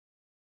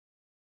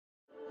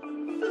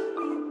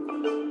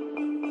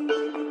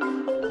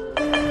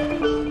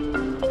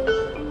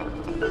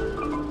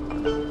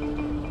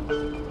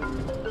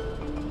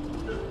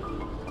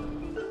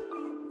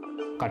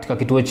Katika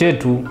kituo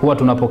chetu huwa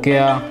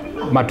tunapokea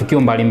matukio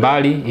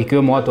mbalimbali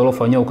ikiwemo watu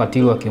waliofanyiwa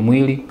ukatili wa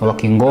kimwili, wa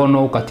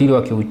kingono, ukatili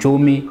wa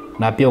kiuchumi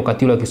na pia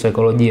ukatili wa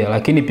kisaikolojia.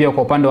 Lakini pia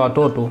kwa upande wa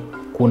watoto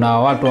kuna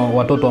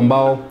watoto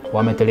ambao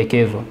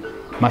wametelekezwa.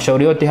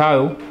 Mashauri yote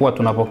hayo huwa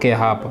tunapokea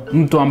hapa.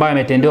 Mtu ambaye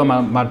ametendewa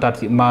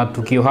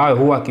matukio hayo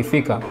huwa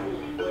akifika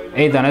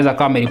aidha anaweza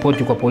kama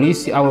ripoti kwa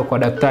polisi au kwa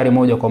daktari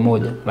moja kwa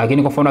moja.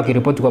 Lakini kwa mfano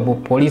akiripoti kwa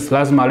polisi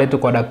lazima aletwe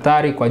kwa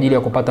daktari kwa ajili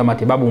ya kupata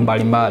matibabu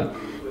mbalimbali.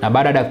 Na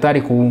baada ya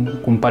daktari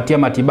kumpatia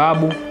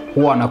matibabu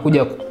huwa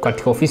anakuja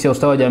katika ofisi ya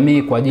ustawi wa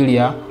jamii kwa ajili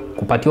ya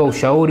kupatiwa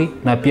ushauri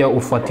na pia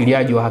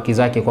ufuatiliaji wa haki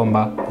zake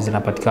kwamba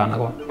zinapatikana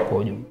kwa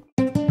ujumla.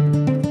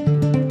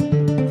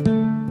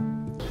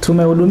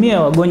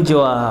 Tumehudumia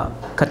wagonjwa wa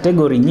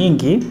kategori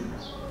nyingi.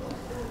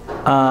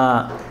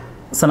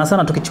 Sana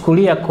sana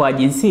tukichukulia kwa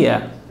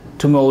jinsia,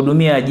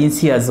 tumehudumia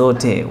jinsia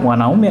zote,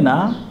 wanaume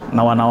na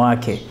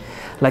wanawake.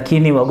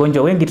 Lakini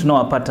wagonjwa wengi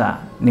tunaowapata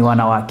ni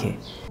wanawake.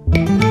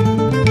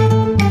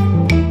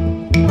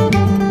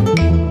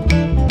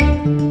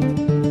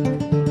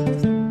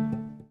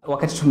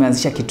 Wakati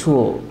tumeanzisha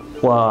kituo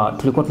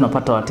tulikuwa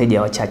tunapata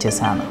wateja wachache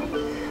sana.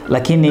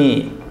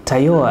 Lakini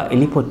TAYOA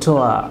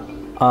ilipotoa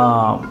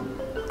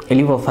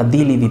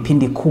ilivyofadhili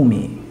vipindi 10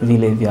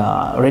 vile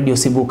vya Radio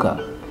Sibuka,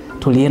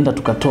 tulienda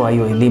tukatoa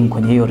hiyo elimu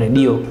kwenye hiyo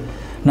radio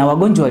na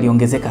wagonjwa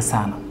waliongezeka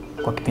sana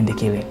kwa kipindi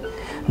kile.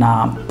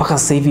 Na mpaka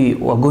sasa hivi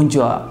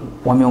wagonjwa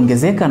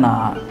wameongezeka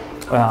na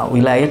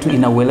wilaya yetu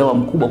ina uelewa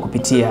mkubwa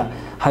kupitia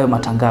hayo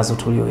matangazo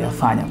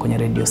tuliyoyafanya kwenye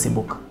Radio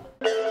Sibuka.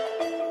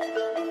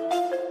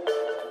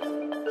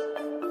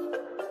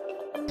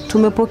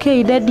 Tumepokea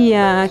idadi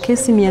ya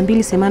kesi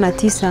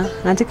 289. Na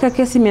katika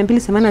kesi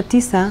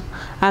 289,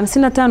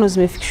 55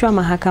 zimefikishwa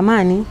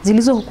mahakamani.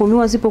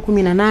 Zilizohukumiwa zipo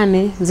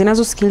 18,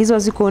 zinazosikilizwa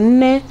ziko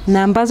 4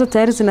 na ambazo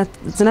tayari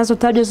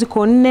zinazotajwa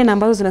ziko 4 na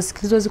ambazo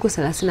zinasikilizwa ziko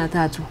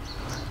 33.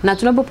 Na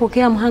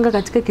tunapopokea mhanga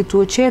katika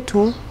kituo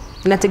chetu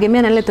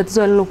inategemea na ile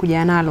tatizo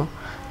alilokuja nalo.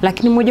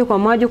 Lakini moja kwa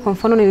moja, kwa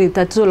mfano ni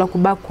tatizo la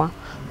kubakwa,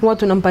 huwa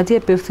tunampatia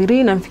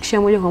PF3 na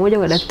mfikishia moja kwa moja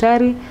kwa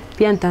daktari.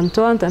 Pia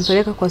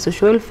nitampeleka kwa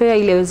social welfare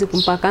ili aweze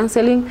kumpa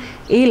counseling,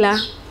 ila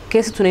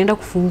kesi tunaenda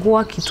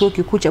kufungua kituo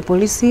kikuu cha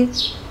polisi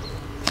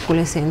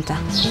kule center.